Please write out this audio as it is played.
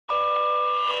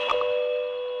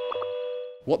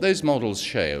What those models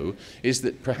show is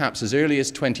that perhaps as early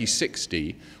as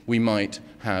 2060, we might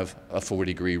have a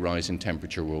 4-degree rise in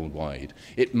temperature worldwide.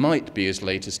 It might be as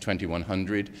late as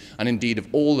 2100, and indeed of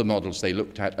all the models they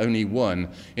looked at, only one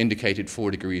indicated 4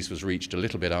 degrees was reached a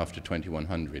little bit after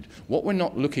 2100. What we're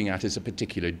not looking at is a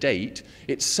particular date.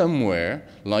 It's somewhere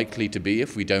likely to be,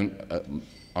 if we don't,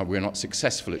 we're not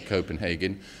successful at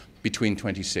Copenhagen, between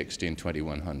 2060 and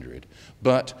 2100.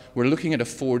 But we're looking at a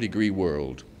 4-degree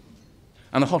world.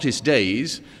 And the hottest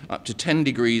days, up to 10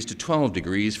 degrees to 12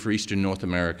 degrees for eastern North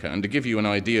America. And to give you an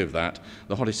idea of that,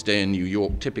 the hottest day in New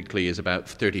York typically is about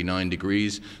 39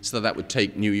 degrees, so that would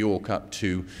take New York up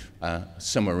to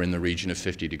somewhere in the region of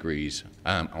 50 degrees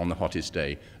on the hottest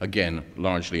day. Again,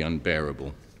 largely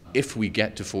unbearable. If we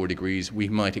get to 4 degrees, we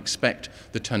might expect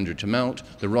the tundra to melt,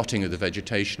 the rotting of the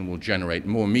vegetation will generate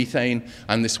more methane,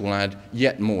 and this will add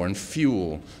yet more and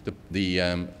fuel the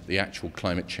actual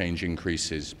climate change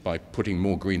increases by putting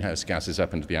more greenhouse gases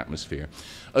up into the atmosphere.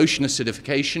 Ocean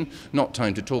acidification, not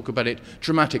time to talk about it,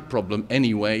 dramatic problem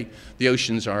anyway. The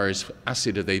oceans are as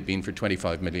acid as they've been for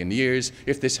 25 million years.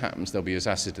 If this happens, they'll be as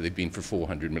acid as they've been for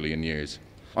 400 million years.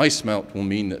 Ice melt will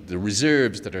mean that the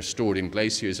reserves that are stored in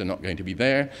glaciers are not going to be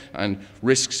there, and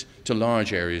risks to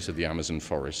large areas of the Amazon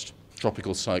forest.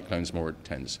 Tropical cyclones more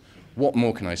intense. What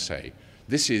more can I say?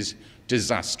 This is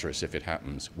disastrous if it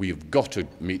happens. We've got to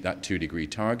meet that 2-degree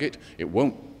target. It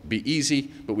won't be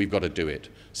easy, but we've got to do it.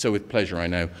 So with pleasure, I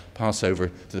now pass over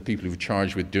to the people who are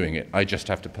charged with doing it. I just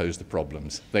have to pose the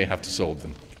problems. They have to solve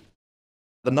them.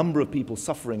 The number of people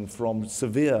suffering from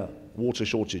severe water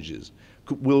shortages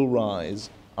will rise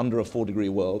under a 4-degree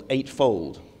world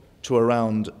 8-fold to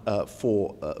around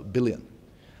 4 billion.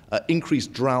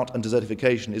 Increased drought and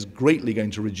desertification is greatly going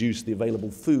to reduce the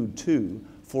available food too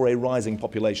for a rising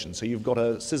population. So you've got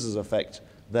a scissors effect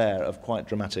there of quite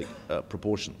dramatic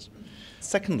proportions.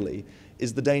 Secondly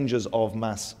is the dangers of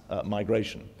mass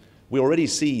migration. We already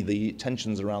see the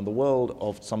tensions around the world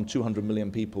of some 200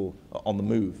 million people on the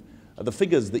move. The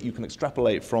figures that you can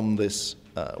extrapolate from this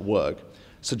work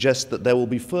suggest that there will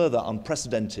be further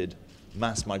unprecedented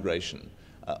mass migration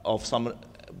of some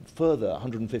further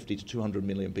 150 to 200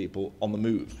 million people on the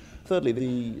move. Thirdly,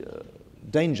 the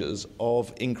dangers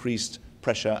of increased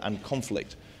pressure and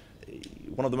conflict.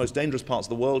 One of the most dangerous parts of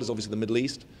the world is obviously the Middle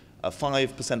East.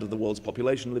 5% of the world's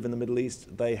population live in the Middle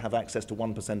East. They have access to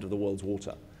 1% of the world's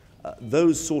water.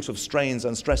 Those sort of strains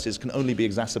and stresses can only be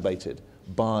exacerbated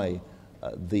by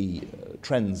the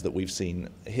trends that we've seen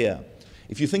here.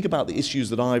 If you think about the issues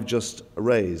that I've just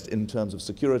raised in terms of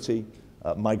security,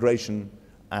 migration,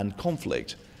 and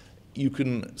conflict, you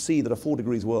can see that a 4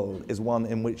 degrees world is one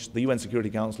in which the UN Security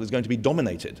Council is going to be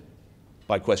dominated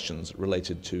by questions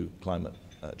related to climate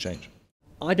change.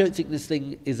 I don't think this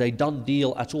thing is a done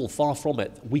deal at all, far from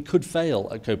it. We could fail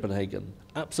at Copenhagen,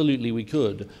 absolutely we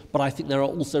could, but I think there are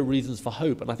also reasons for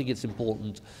hope, and I think it's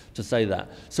important to say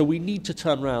that. So we need to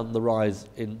turn around the rise,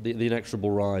 in the inexorable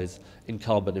rise in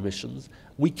carbon emissions.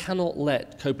 We cannot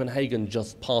let Copenhagen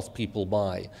just pass people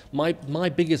by. My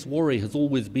biggest worry has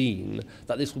always been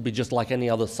that this would be just like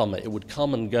any other summit. It would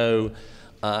come and go.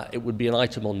 It would be an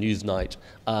item on Newsnight,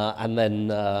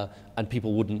 and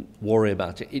people wouldn't worry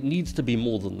about it. It needs to be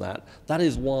more than that. That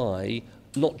is why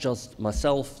not just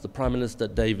myself, the Prime Minister,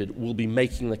 David, will be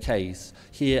making the case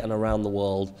here and around the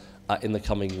world in the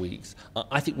coming weeks.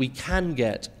 I think we can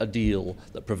get a deal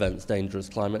that prevents dangerous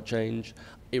climate change.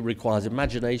 It requires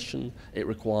imagination, it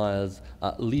requires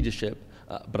leadership,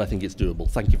 but I think it's doable.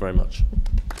 Thank you very much.